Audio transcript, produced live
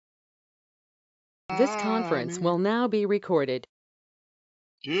This conference will now be recorded.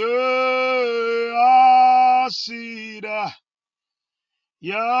 Asida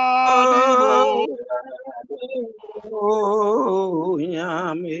Yadimo Oh,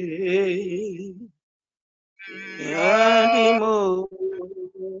 Yami, Yadimo,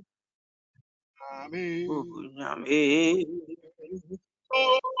 oh, Yami Yami,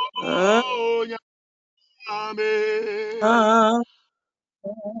 Oh Yami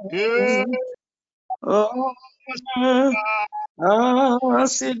Yeah oh,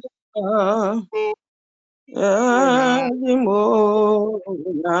 Asida, Yami Yadimo,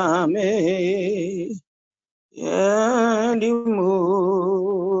 Yami, Yadimo,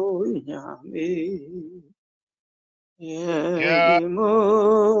 Yami, Yeah Yadimo,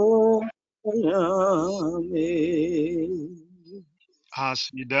 Yami.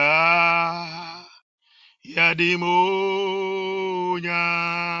 Asida Yadimo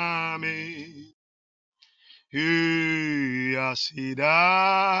Yami Asida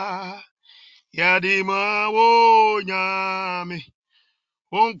Yadima wo Yami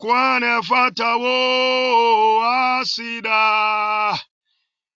Unkwane fatawo asida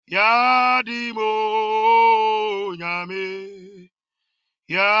yadimo nyame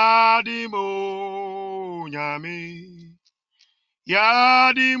yadimo nyame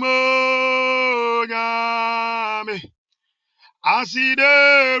yadimo nyame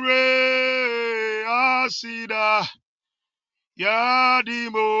asidere asida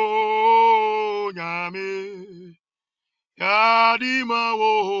yadimo nyame yadima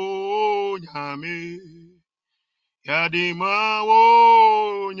wo nyame Yadima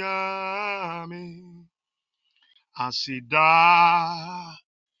wo nyame asida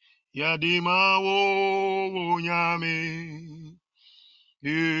Yadima wo nyame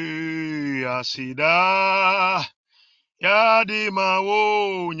asida Yadima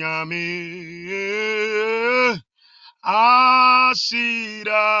wo nyame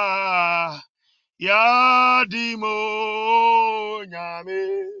asida Yadimo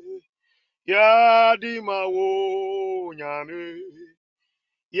nyame Yadima wo nyame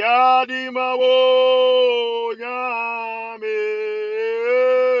Yadima wo nyame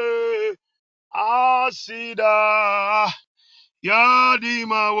asida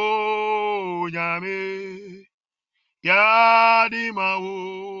Yadima wo nyame Yadima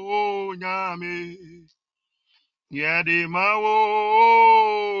wo nyame Yadima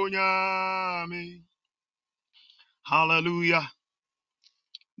wo nyame. Hallelujah.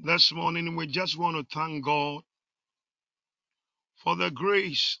 This morning we just want to thank God for the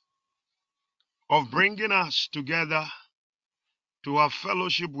grace of bringing us together to have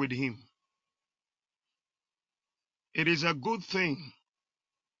fellowship with Him. It is a good thing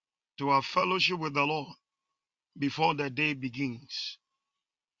to have fellowship with the Lord before the day begins.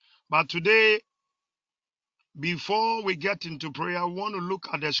 But today, before we get into prayer, I want to look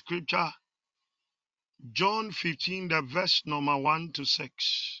at the scripture, John 15, the verse number 1 to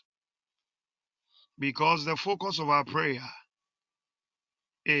 6, because the focus of our prayer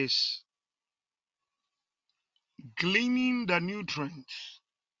is gleaning the nutrients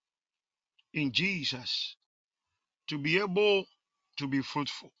in Jesus to be able to be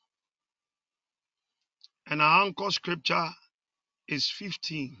fruitful. And our anchor scripture is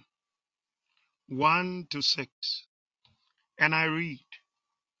 15, 1 to 6. And I read,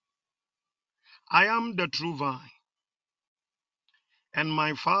 I am the true vine, and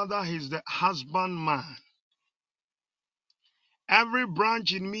my Father is the husbandman. Every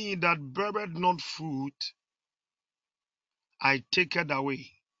branch in me that beareth not fruit, I take it away.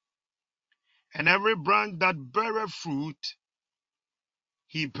 And every branch that beareth fruit,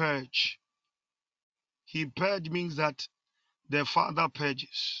 he purge. He purge means that the Father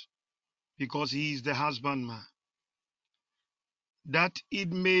purges, because he is the husbandman, that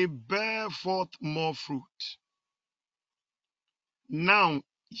it may bear forth more fruit. Now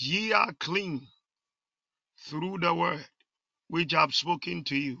ye are clean through the word which I have spoken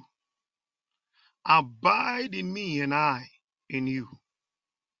to you. Abide in me, and I in you.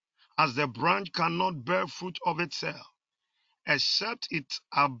 As the branch cannot bear fruit of itself, except it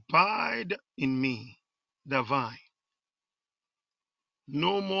abide in me, the vine.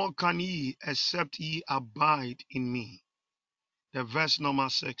 No more can ye, except ye abide in me. The verse number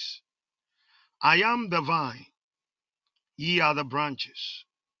 6. I am the vine, ye are the branches.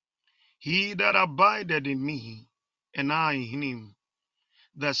 He that abideth in me, and I in him,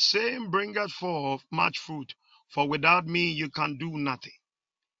 the same bringeth forth much fruit, for without me you can do nothing.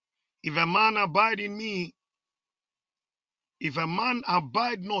 If a man abide in me, if a man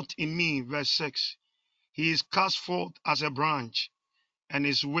abide not in me, verse 6, he is cast forth as a branch and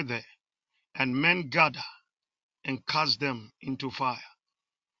is withered, and men gather and cast them into fire,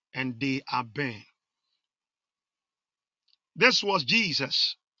 and they are burned. This was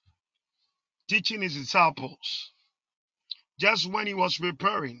Jesus teaching his disciples just when he was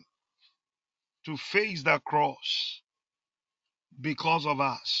preparing to face the cross because of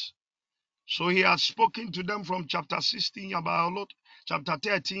us. So he had spoken to them from chapter 16 about a lot, chapter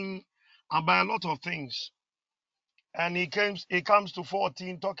 13 about a lot of things. And he comes to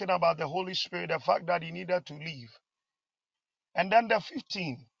 14 talking about the Holy Spirit, the fact that he needed to leave. And then the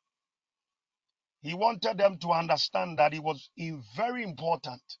 15, he wanted them to understand that it was very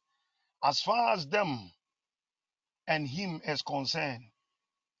important as far as them and him is concerned.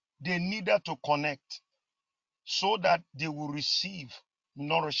 They needed to connect so that they will receive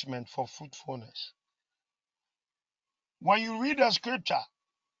nourishment for fruitfulness. When you read the scripture,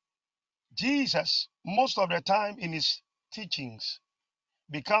 Jesus, most of the time in his teachings,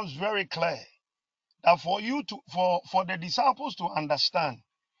 becomes very clear that for the disciples to understand,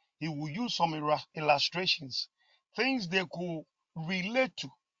 he will use some illustrations, things they could relate to.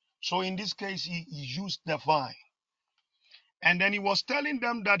 So in this case, he used the vine. And then he was telling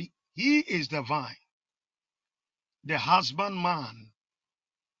them that he is the vine. The husbandman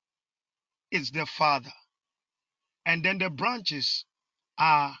is the father. And then the branches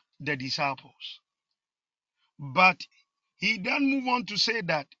are the disciples. But he then moved on to say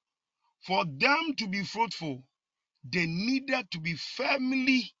that for them to be fruitful, they needed to be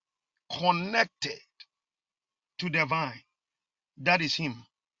firmly connected to the vine. That is him.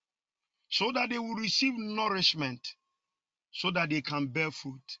 So that they will receive nourishment, so that they can bear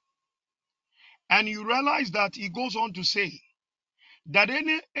fruit. And you realize that he goes on to say that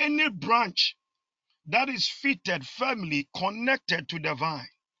any branch that is fitted firmly connected to the vine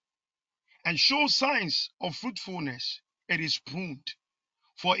and shows signs of fruitfulness, it is pruned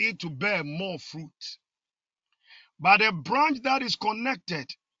for it to bear more fruit. But a branch that is connected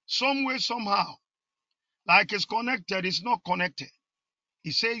some way, somehow, like it's connected, it's not connected.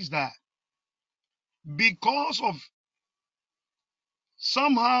 He says that because of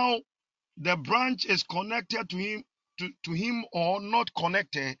somehow the branch is connected to him or not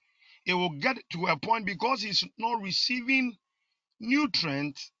connected, it will get to a point because it's not receiving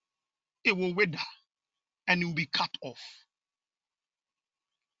nutrients, it will wither and it will be cut off.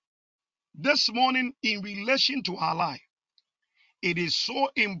 This morning, in relation to our life, it is so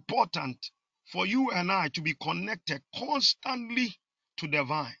important for you and I to be connected constantly to the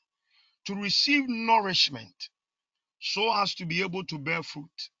vine, to receive nourishment so as to be able to bear fruit.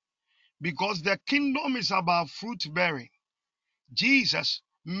 Because the kingdom is about fruit bearing. Jesus'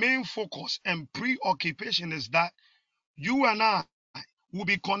 main focus and preoccupation is that you and I will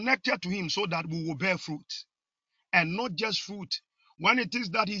be connected to him so that we will bear fruit. And not just fruit. When it is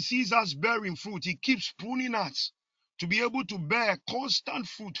that he sees us bearing fruit, he keeps pruning us to be able to bear constant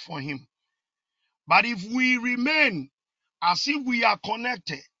fruit for him. But if we remain as if we are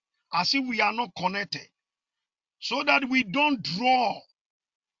connected, as if we are not connected, so that we don't draw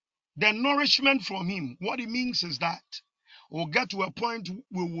the nourishment from him, what it means is that we'll get to a point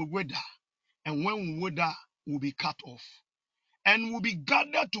we will wither. And when we wither, we'll be cut off. And we'll be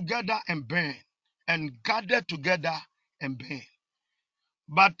gathered together and burn. And gathered together and burn.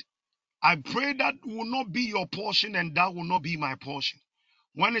 But I pray that will not be your portion and that will not be my portion.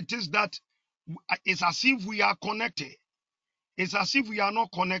 When it is that it's as if we are connected. It's as if we are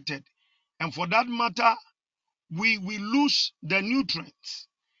not connected. And for that matter, we lose the nutrients.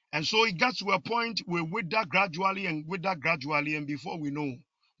 And so it gets to a point where we wither gradually, and before we know,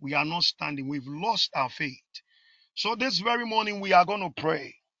 we are not standing. We've lost our faith. So this very morning, we are going to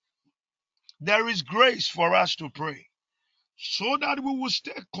pray. There is grace for us to pray so that we will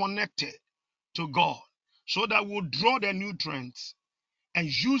stay connected to God, so that we'll draw the nutrients and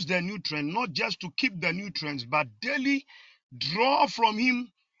use the nutrient, not just to keep the nutrients, but daily draw from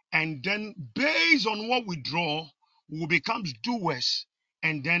him, and then based on what we draw, we will become doers,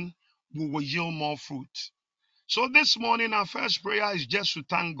 and then we will yield more fruit. So this morning, our first prayer is just to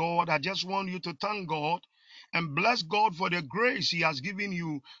thank God. I just want you to thank God and bless God for the grace he has given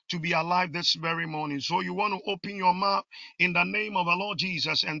you to be alive this very morning. So you want to open your mouth in the name of the Lord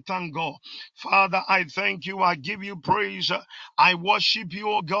Jesus and thank God. Father, I thank you. I give you praise. I worship you,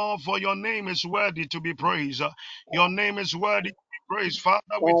 O God, for your name is worthy to be praised. Your name is worthy to be praised. Father,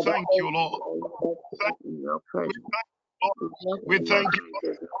 we thank you, Lord. We thank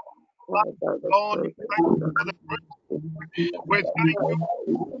you, Lord. We thank you for the praise. We thank you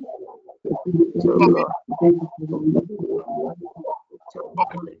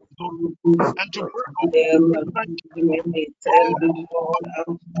for oh God, and to pray, oh God. We thank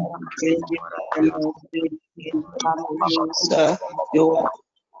You are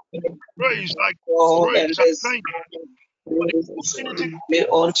praise, like God, and praise, and there's thank you for the opportunity to be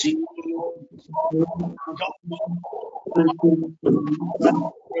unto you.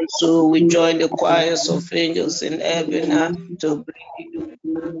 God. So we join the choirs of angels in heaven to bring you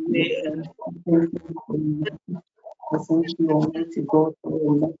glory and Thank you, Almighty God, for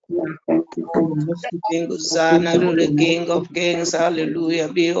your mercy, and thank you for your mercy. King Hosanna to the King of Kings. Hallelujah.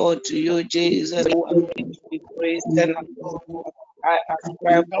 Be all to you, Jesus. You are worthy to be praised and adored. I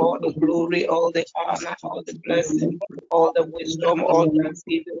ascribe all the glory, all the honor, all the blessing, all the wisdom, all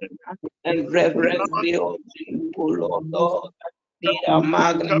thanksgiving, and reverence be unto you, O Lord God. Be thou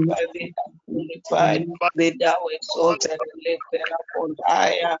magnified, be thou glorified, be thou exalted and lifted up on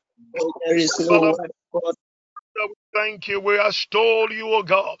higher. For there is no one God. We thank you. We extol you, O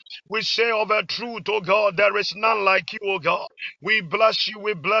God. We say of a truth, O God, there is none like you, O God. We bless you.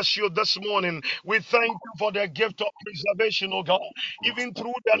 We bless you this morning. We thank you for the gift of preservation, O God. Even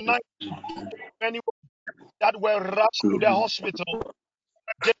through the night, many that were rushed to the hospital,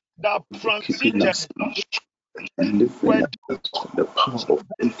 that Keeping transited, us and were delivering us from the power of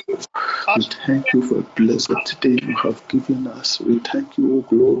evil. We as thank you for a blessed day you have given us. We thank you, O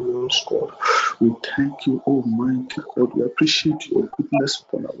glorious God. We thank you, Almighty God. We appreciate your goodness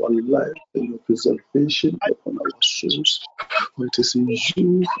upon our life and your preservation upon our souls. For it is in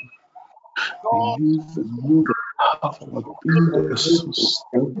you we God. live and move and have our being that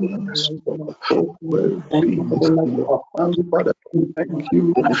sustain us, Lord. Where being is in your hands, Father. Thank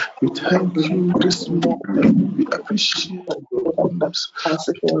you. We thank you this morning. We appreciate your goodness.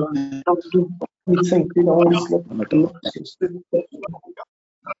 And We thank you that we slept another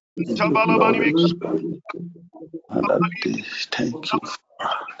day. Thank you,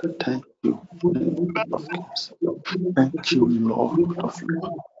 Father. Thank you, King of Kings. Thank you, Lord of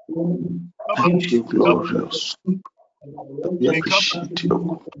Lords. Thank you, glorious. We appreciate your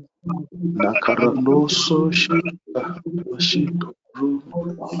goodness. Nakaranoso shaka mashito rume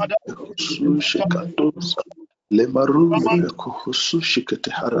pehusu shikatosa lemarume pekuhusu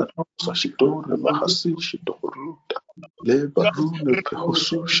shikete haranosa shitore mahasi shitoruta lebarune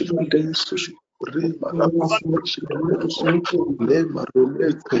pehusu shikatesu shikure marapasi shitorusa lemarume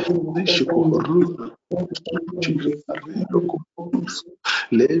pehisi shikorume shikarino kuhusu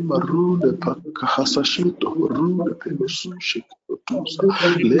lemarune pakahasa shitorume pehusu shikatosa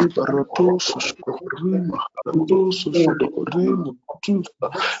le barato soshkohorima harato soshodohorima tusa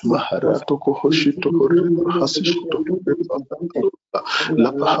maharato kohoshito horima hasishito horima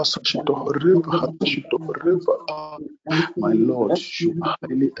la bahasashito horima hasishito horima. My Lord, you are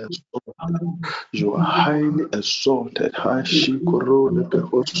highly exalted. You are highly exalted. Hashi korone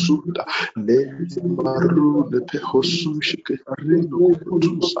pehosuta le maru le pehosu shike harino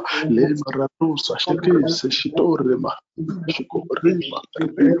kutusa le maratosa shike se shitore ma shiko horima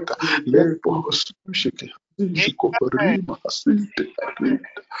reka le pohosu shike shiko horima hasinte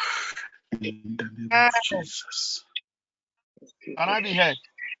reka. In the name of Jesus. Can I be heard?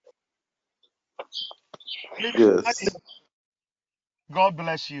 Please, Yes. God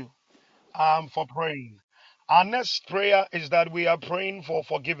bless you for praying. Our next prayer is that we are praying for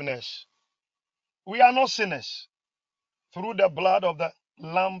forgiveness. We are not sinners. Through the blood of the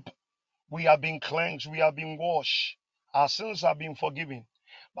Lamb, we have been cleansed, we have been washed, our sins have been forgiven.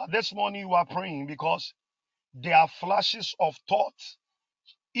 But this morning you are praying because there are flashes of thoughts.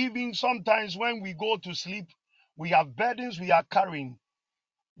 Even sometimes when we go to sleep, we have burdens we are carrying,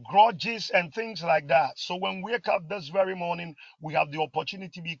 grudges and things like that. So when we wake up this very morning, we have the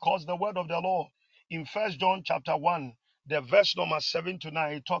opportunity because the word of the Lord in 1 John chapter 1, the verse number 7 to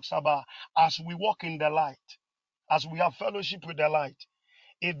 9, it talks about as we walk in the light, as we have fellowship with the light.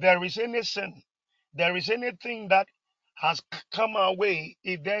 If there is any sin, there is anything that has come our way,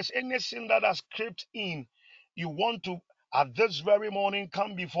 if there's any sin that has crept in, you want to, at this very morning,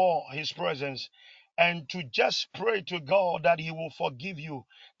 come before his presence and to just pray to God that he will forgive you,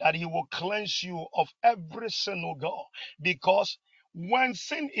 that he will cleanse you of every sin, oh God. Because when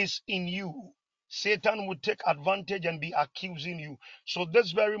sin is in you, Satan will take advantage and be accusing you. So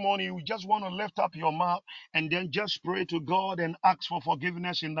this very morning, you just want to lift up your mouth and then just pray to God and ask for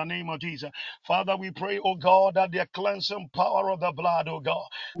forgiveness in the name of Jesus. Father, we pray, oh God, that the cleansing power of the blood, oh God,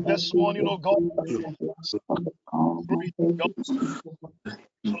 this morning, oh God, pray, God,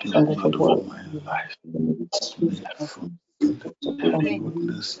 The blood over my life. Me from in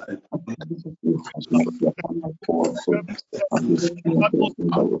goodness. I pray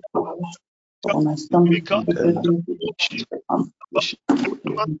When I stand because before in the the name judgment, of Jesus.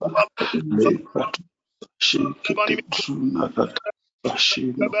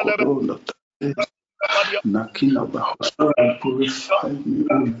 Nakina Bahoso, purify me,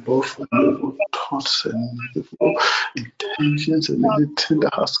 O Lord, from evil thoughts and evil intentions and anything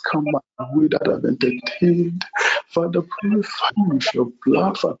that has come my way that I've entertained. Father, purify me with your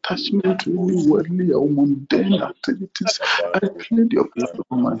blood for attachment to any worldly or mundane activities. I plead your blood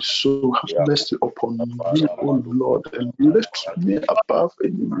on my soul. Have mercy upon me, O Lord, and lift me above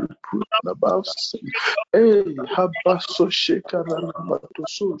any reproof and above sin. Hey, Habaso Shekarana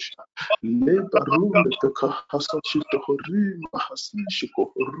Batososha. Lebaru lepeka hasashito horima hasishiko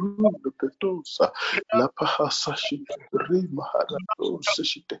horu lepetosa lapa hasashito horima harato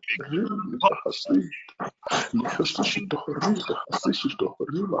seshite horima hasita hasashito horima hasishito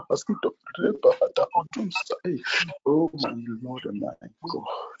horima hasito reba hata utusa. Oh my Lord and my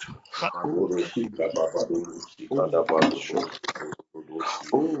God.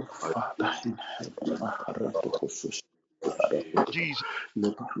 Oh Father in heaven, harato hosushi. Jesus.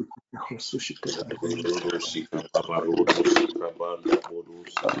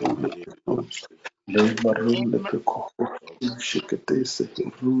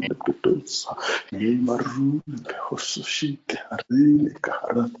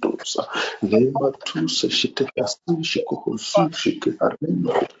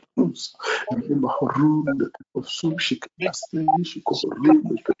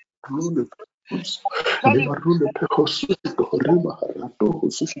 Lema rule peho sushito horima harato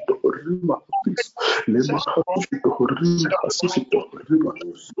sushito horima hapis. Lema hasushito horima hasushito horima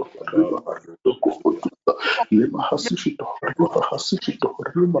horima harato kohotusa. Lema hasushito horima hasushito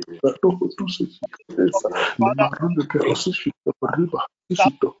horima harato kohotusa shikesa. Lema rule peho sushito horima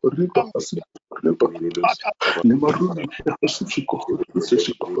hasushito horima hasushito horima kohotusa. Lema rule peho sushito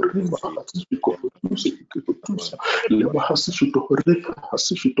horima hasushito kohotusa. Lema hasushito horima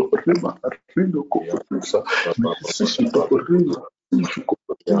hasushito horima harindo kohotusa. Mahasishito horima hasushito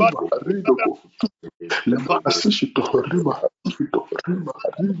horima harindo kohotusa. Lema hasushito horima hasushito horima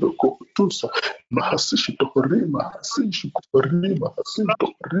harindo kohotusa. Mahasishito horima hasushito horima hasushito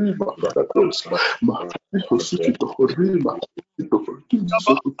horima haratosa. Mahasishito horima hasushito horima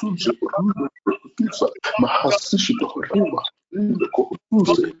kohotusa horima kohotusa. Mahasishito horima harindo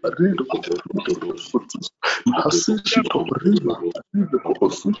kohotusa harindo kohotusa. Mahasishito horima harindo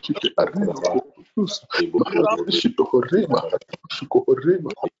kohotusa harindo kohotusa. Mahasishito horima hasushito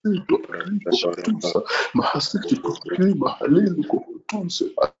horima harindo kohotusa. Mahasishito horima harindo kohotusa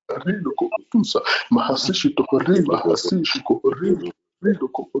harindo kohotusa. Mahasishito horima hasushito horima harindo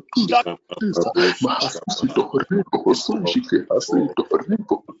kohotusa. Mahasishito horima hasushito harindo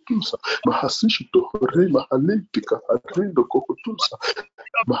kohotusa. Mahasishito horima halitika harindo kohotusa.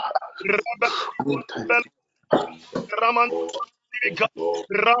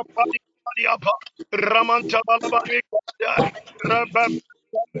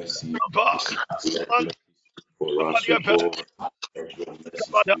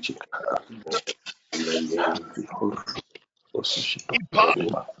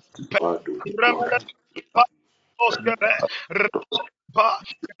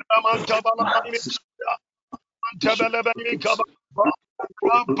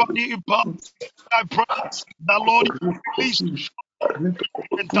 I pray the Lord please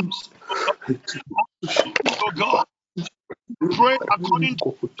oh God, pray according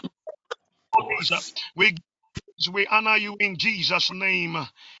to Jesus. We honor you in Jesus' name.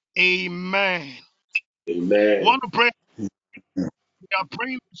 Amen. Amen. Want to pray? We are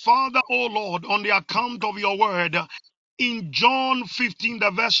praying, Father, oh Lord, on the account of your word. In John 15,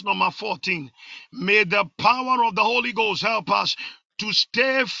 the verse number 14, may the power of the Holy Ghost help us to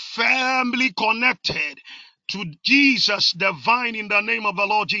stay firmly connected to Jesus the vine in the name of the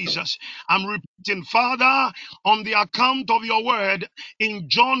Lord Jesus. I'm repeating, Father, on the account of your word in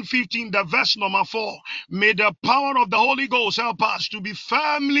John 15, the verse number 4, may the power of the Holy Ghost help us to be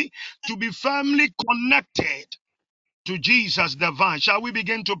firmly connected to Jesus the vine. Shall we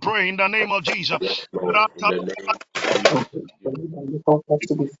begin to pray in the name of Jesus? Yes, Lord. In the name Help us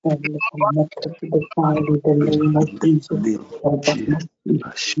to be firmly connected to the Father in the name of Jesus. Help us not to be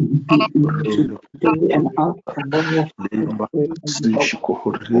into day and out and then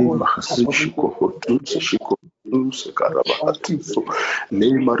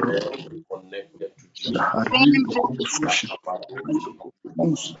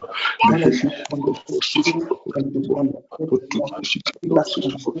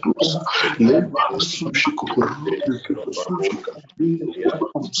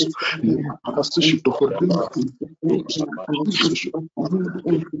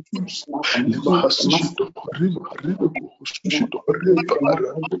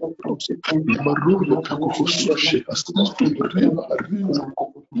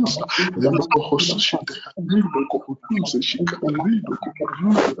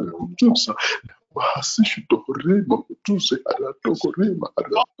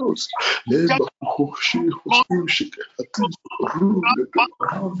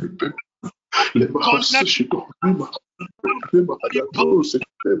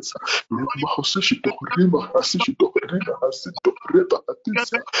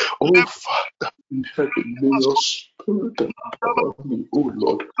Oh Father in heaven, may your spirit empower me, oh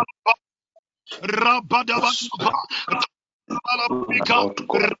Lord.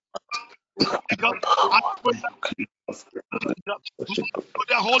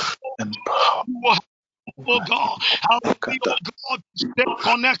 Oh God, help me, oh God, to stay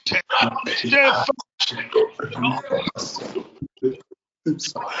connected. Stay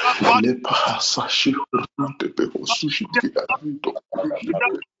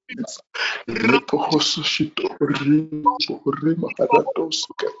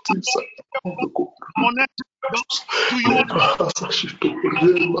connected to you.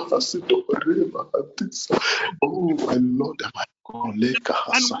 Oh my Lord and my God, Leka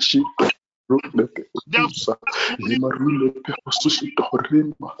Hasashito.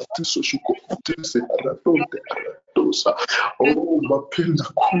 Oh, mapenda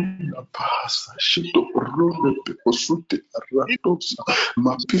kuna pasa shito rome peposute aratosa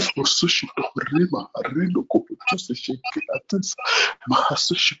mapipo sushito rima arido koputuse sheke atisa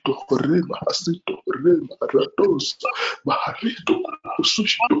mahasushito rima hasito rima aratosa maharido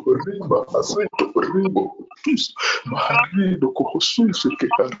kosushito rima hasito rima koputusa maharido kosushito ke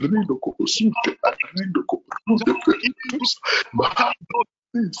arido kopusute arido koputuse peputusa maharido.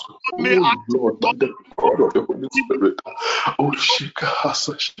 Oh Lord, by the power of the Holy Spirit, oh Shika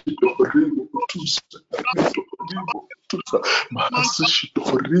Hasa Shito Rimo Tusa, Rimo Tusa, Mahasa Shito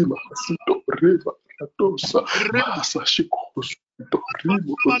Rima, Hasito Rima, Atosa, Mahasa Shiko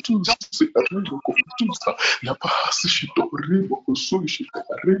Rimo Tusa, Rimo Tusa, La Bahasa Shito Rimo Sushi,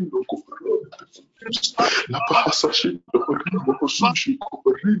 Rimo Tusa, La Bahasa Shito Rimo Sushi,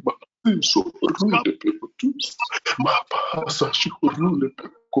 Rima. So rule pepotus, mahasa shurule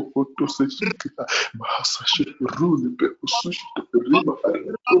pekopoto seshika, mahasa shurule peposushi rima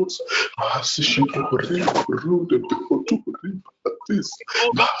aratos, mahasa shurule rule pekotu rima atis,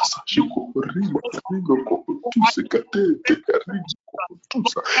 mahasa shurule rima kopotus katete karima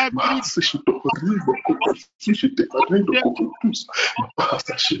kopotus, mahasa shurule kopotushi tekarino kopotus,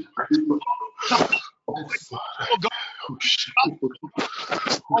 mahasa shurule. Oh Father, oh shikuru.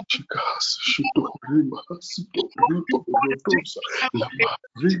 Chicas, Shito Rima, Sito Rima, Rotosa, La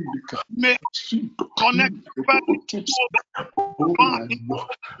Marindica, Sito Connect. Oh my Lord.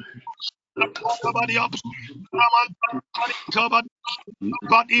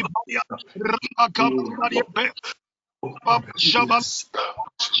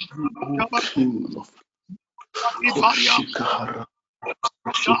 King of Shikara,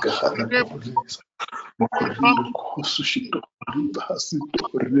 Shikara, Mokorino Kosushito Riba Hasito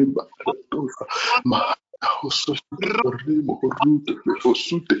Riba Ratosa Mahosushito Rimo Rute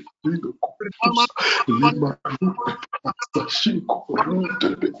Osute Rino Kotus Lima Rute Sashiko Rute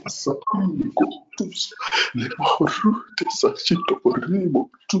Sapini Kotus Lima Rute Sashito Rimo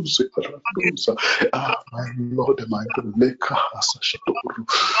Tuse Ratosa. Ah, my Lord and my God, Leka Hasashito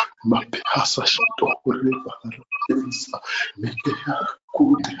Mape Hasashito Riba Ratosa Mekea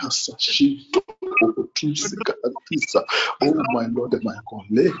Kuti Hasashito. Oh my Lord and my God,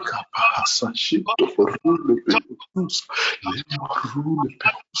 Leka Hasashito for rule peputus, Lema rule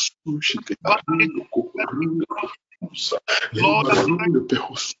pepusushi, Arino Corino Copusa, Lema rule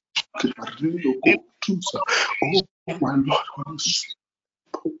pepusushi, Arino Copusa. Oh my Lord, when you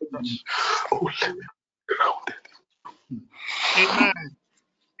oh, let me be grounded. Amen.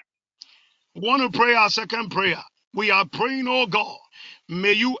 We want to pray our second prayer. We are praying, oh God,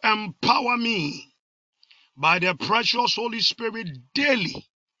 may you empower me by the precious Holy Spirit daily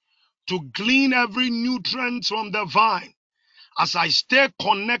to glean every nutrient from the vine as I stay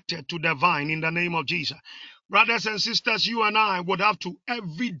connected to the vine in the name of Jesus. Brothers and sisters, you and I would have to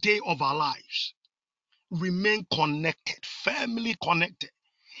every day of our lives remain connected, firmly connected,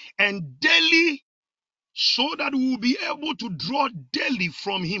 and daily, so that we will be able to draw daily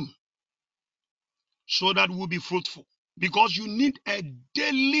from Him, so that we will be fruitful. because you need a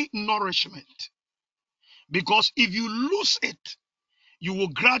daily nourishment. Because if you lose it, you will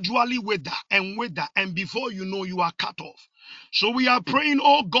gradually wither, and before you know, you are cut off. So we are praying,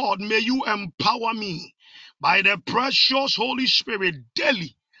 oh God, may you empower me by the precious Holy Spirit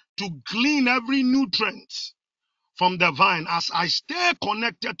daily to glean every nutrient from the vine as I stay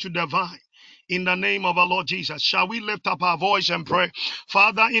connected to the vine. In the name of our Lord Jesus, shall we lift up our voice and pray?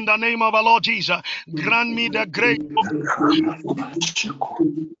 Father, in the name of our Lord Jesus, grant me the grace.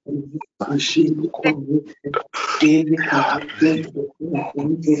 Daily connected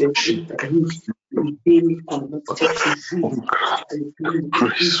to daily connected to you.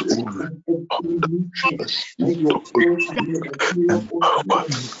 Praise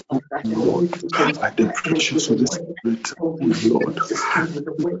Lord, by the precious Holy Spirit, Lord,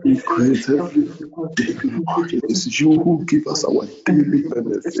 we create every day, Lord. It is you who give us our daily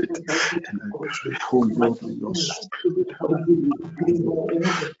benefit. And I pray, oh Lord, may your spirit help me.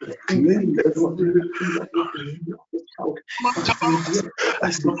 Claim every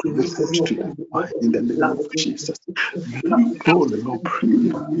I speak to the ministry in the name of Jesus. You, oh Lord, pray,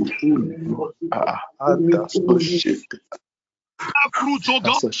 oh Lord, associate. Fruit, oh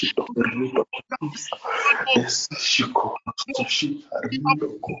God. The name of our Lord Jesus.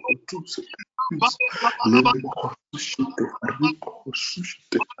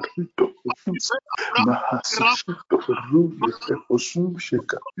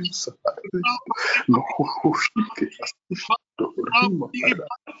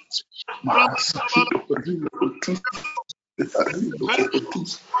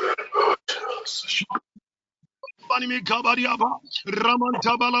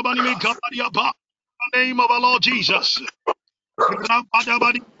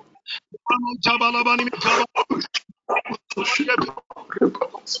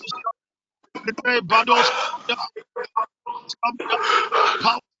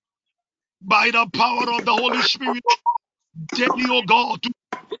 By the power of the Holy Spirit, daily, oh God,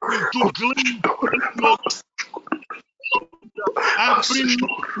 to glean every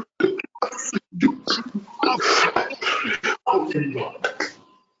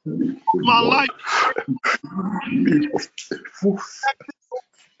my life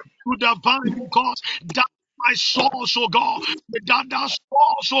to the vine, because that my soul, so God, without that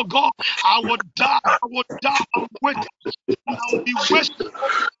soul, so God, I would die, I'm wicked, and I will be wasted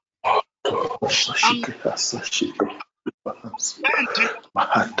and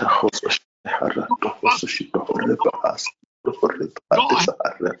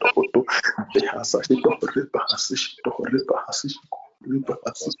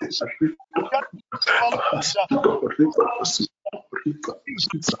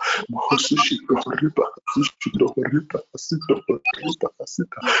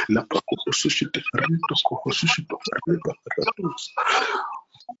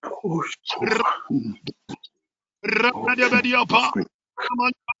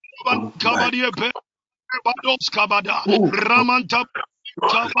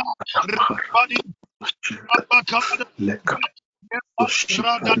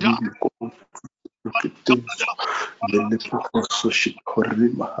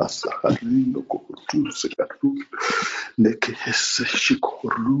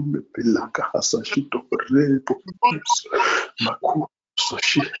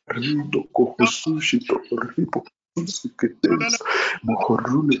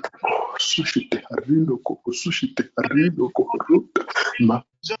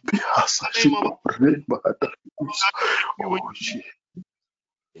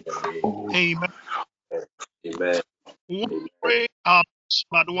Amen. Amen. We want to pray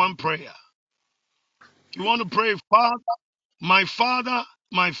but one prayer. You want to pray, Father,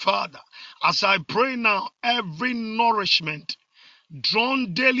 my Father, as I pray now, every nourishment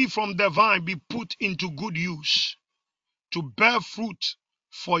drawn daily from the vine be put into good use to bear fruit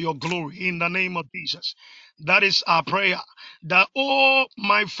for your glory in the name of Jesus. That is our prayer. That, oh,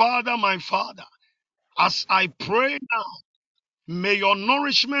 my Father, as I pray now, may your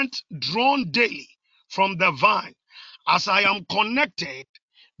nourishment drawn daily from the vine, as I am connected,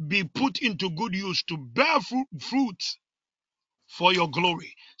 be put into good use to bear fruit for your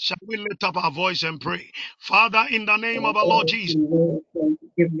glory. Shall we lift up our voice and pray? Father, in the name of our Lord Jesus,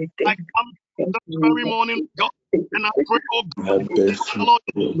 I come this very morning, God. And I pray, oh God, May Lord,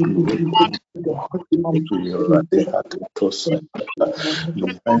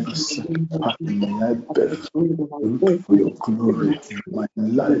 I bear fruit for your glory, my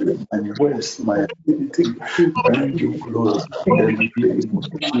life, my words, my ability, bring your glory. In the name of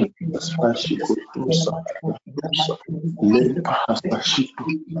Jesus, Pashikotusa,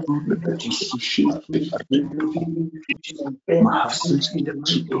 Lepahasashito, Sushite,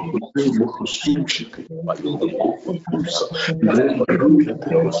 Mahasisto, Remo, Sushite, Mayokotusa, Lema,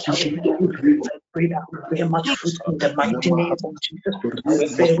 Sushito, Remo. I pray that we bear much fruit in the mighty name of Jesus. I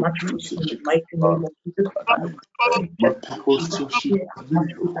will bear much fruit in the mighty name of Jesus. I pray that we bear much fruit as a Jesus. I pray that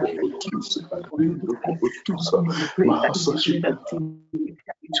we do that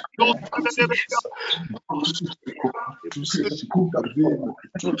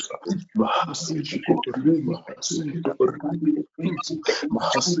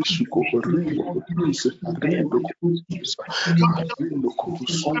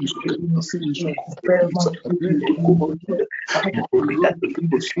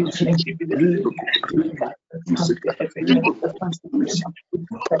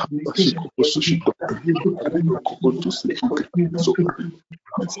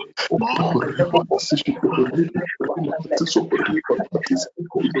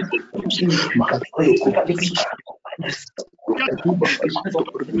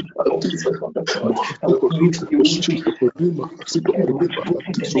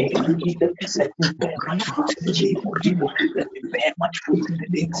thing to bear much fruit. Much fruit in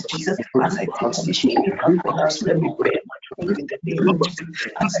the name of Jesus. As I take the daily covenant, let me bear much fruit in the name of Jesus.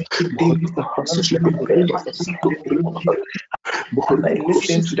 As I take daily covenant, let me bear much fruit in the name of Jesus. As I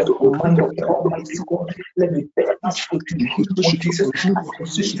listen to the command of the Almighty God, let me bear much fruit in the name of Jesus. As I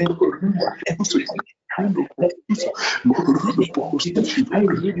listen to the I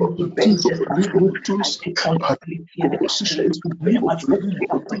really bear just much fruit. I take on the let me bear much fruit.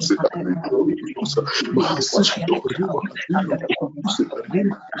 Under the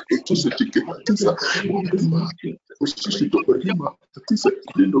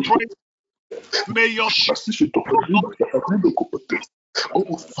may your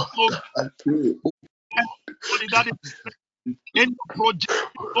oh Father, I pray, that is in the project,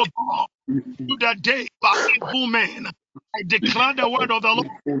 oh God, to the day by woman. I declare the word of the Lord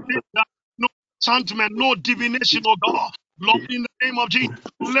that no enchantment, no divination, oh God, Lord, in the name of Jesus,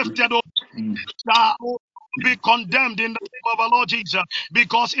 lifted up shall be condemned in the name of our Lord Jesus,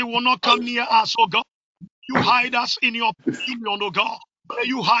 because it will not come near us, oh God. You hide us in your pavilion, oh God. May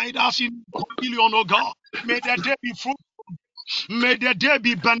you hide us in your pavilion, oh God. May the day be fruitful. May the day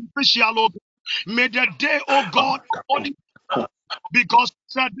be beneficial, oh God. May the day, oh God, because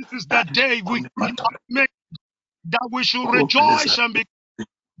this is the day we make that we should rejoice and be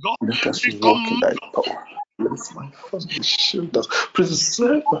God. Let us walk in thy power. Let my family shield us.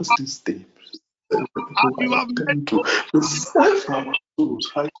 Preserve us this day. Preserve the people You I have made attend to. Preserve our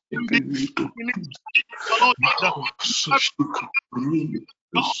souls. I believe you to Lord Jesus.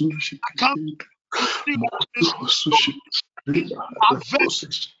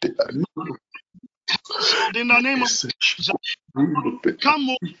 In the name of Jesus, come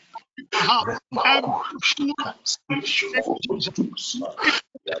on,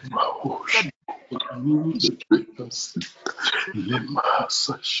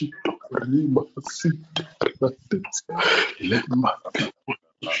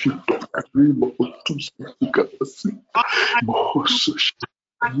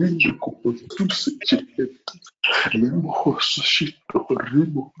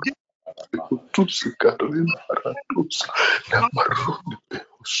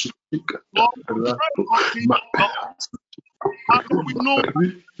 we know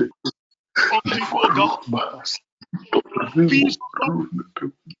God. Peace of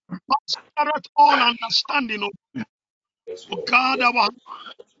all understanding of God, our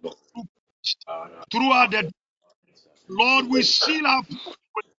throughout the Lord, we seal our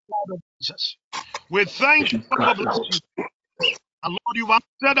with the blood of Jesus. We thank you for your blessing. And Lord, you've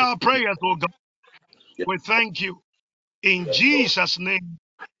answered our prayers, oh God. We thank you. In Jesus' name,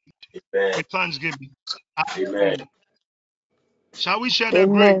 with thanksgiving. Amen. Shall we share the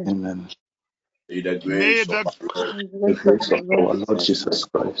grace? Amen. May the May grace the grace of our Lord Jesus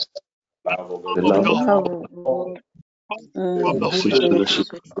Christ, the of love God, of God, of the the Holy sweet Spirit, fellowship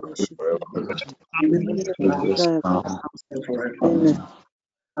of us now.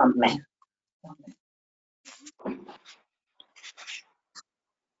 Amen.